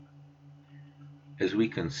As we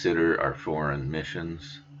consider our foreign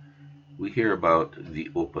missions, we hear about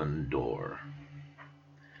the open door.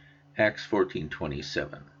 Acts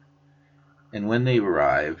 14:27. And when they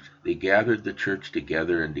arrived, they gathered the church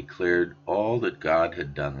together and declared all that God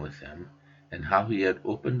had done with them, and how he had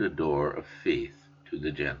opened a door of faith to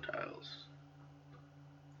the Gentiles.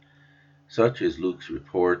 Such is Luke's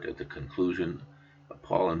report at the conclusion of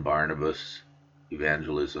Paul and Barnabas'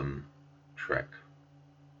 evangelism trek.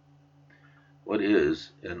 What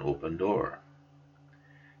is an open door?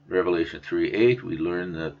 In Revelation 3:8, we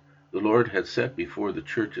learn that the Lord had set before the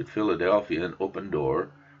church at Philadelphia an open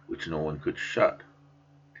door which no one could shut.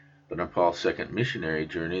 But on Paul's second missionary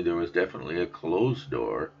journey, there was definitely a closed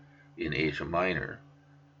door in Asia Minor.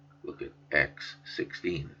 Look at Acts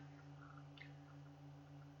 16.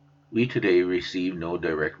 We today receive no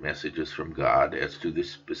direct messages from God as to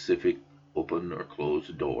this specific open or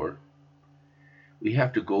closed door. We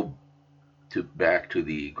have to go back to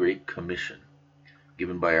the Great Commission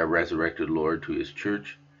given by our resurrected Lord to his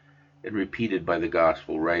church and repeated by the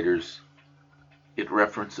gospel writers. It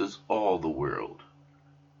references all the world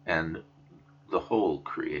and the whole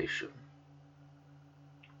creation.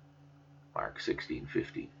 Mark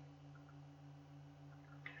 16:50.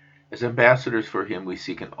 As ambassadors for him, we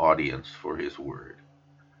seek an audience for his word.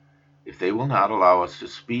 If they will not allow us to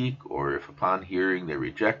speak, or if upon hearing they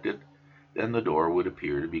reject it, then the door would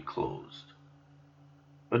appear to be closed.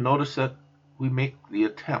 But notice that we make the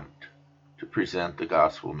attempt to present the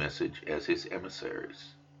gospel message as his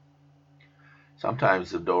emissaries.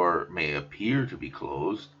 Sometimes the door may appear to be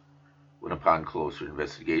closed, when upon closer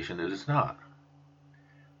investigation it is not.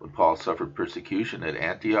 When Paul suffered persecution at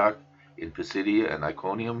Antioch, in Pisidia and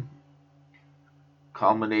Iconium,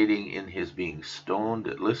 culminating in his being stoned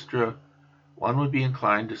at Lystra, one would be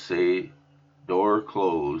inclined to say, door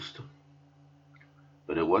closed.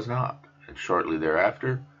 But it was not, and shortly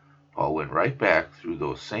thereafter, Paul went right back through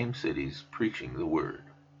those same cities preaching the word.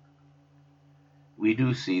 We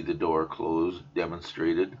do see the door closed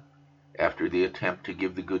demonstrated after the attempt to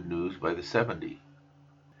give the good news by the 70.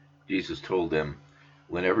 Jesus told them,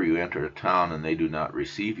 whenever you enter a town and they do not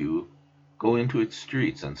receive you, go into its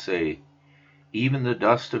streets and say, even the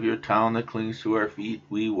dust of your town that clings to our feet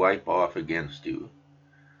we wipe off against you.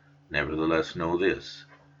 Nevertheless know this,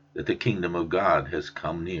 that the kingdom of God has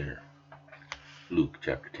come near. Luke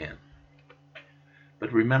chapter 10.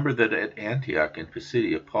 But remember that at Antioch and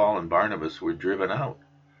Pisidia, Paul and Barnabas were driven out,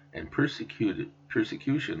 and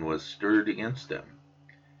persecution was stirred against them.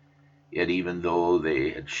 Yet even though they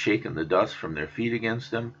had shaken the dust from their feet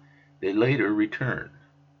against them, they later returned.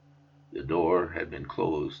 The door had been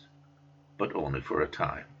closed, but only for a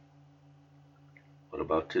time. What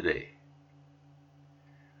about today?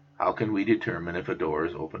 How can we determine if a door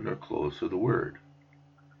is opened or closed to the word?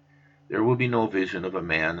 There will be no vision of a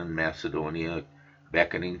man in Macedonia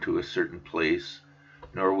beckoning to a certain place,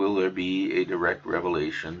 nor will there be a direct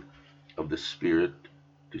revelation of the Spirit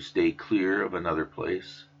to stay clear of another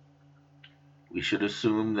place. We should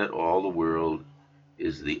assume that all the world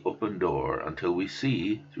is the open door until we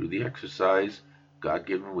see, through the exercise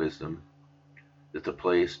God-given wisdom, that the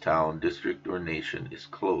place, town, district, or nation is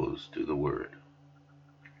closed to the word.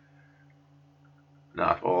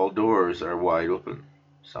 Not all doors are wide open.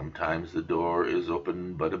 Sometimes the door is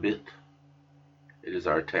open but a bit. It is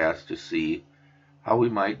our task to see how we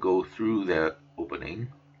might go through that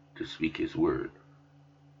opening to speak his word.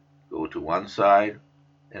 Go to one side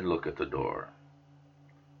and look at the door.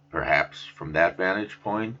 Perhaps from that vantage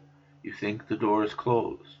point you think the door is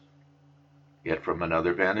closed. Yet from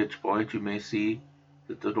another vantage point you may see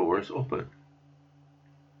that the door is open.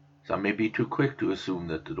 Some may be too quick to assume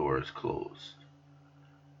that the door is closed.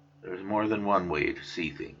 There is more than one way to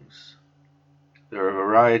see things. There are a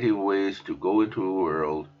variety of ways to go into a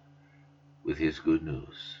world with his good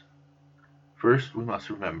news. First, we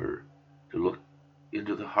must remember to look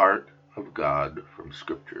into the heart of God from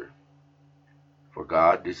Scripture. For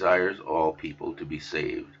God desires all people to be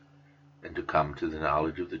saved and to come to the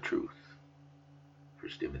knowledge of the truth.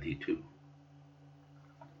 1 Timothy 2.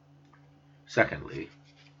 Secondly,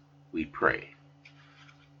 we pray.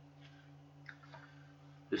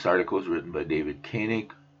 This article is written by David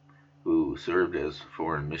Koenig, who served as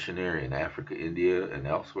foreign missionary in Africa, India, and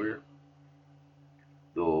elsewhere.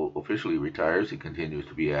 Though officially retired, he continues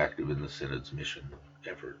to be active in the Synod's mission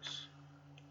efforts.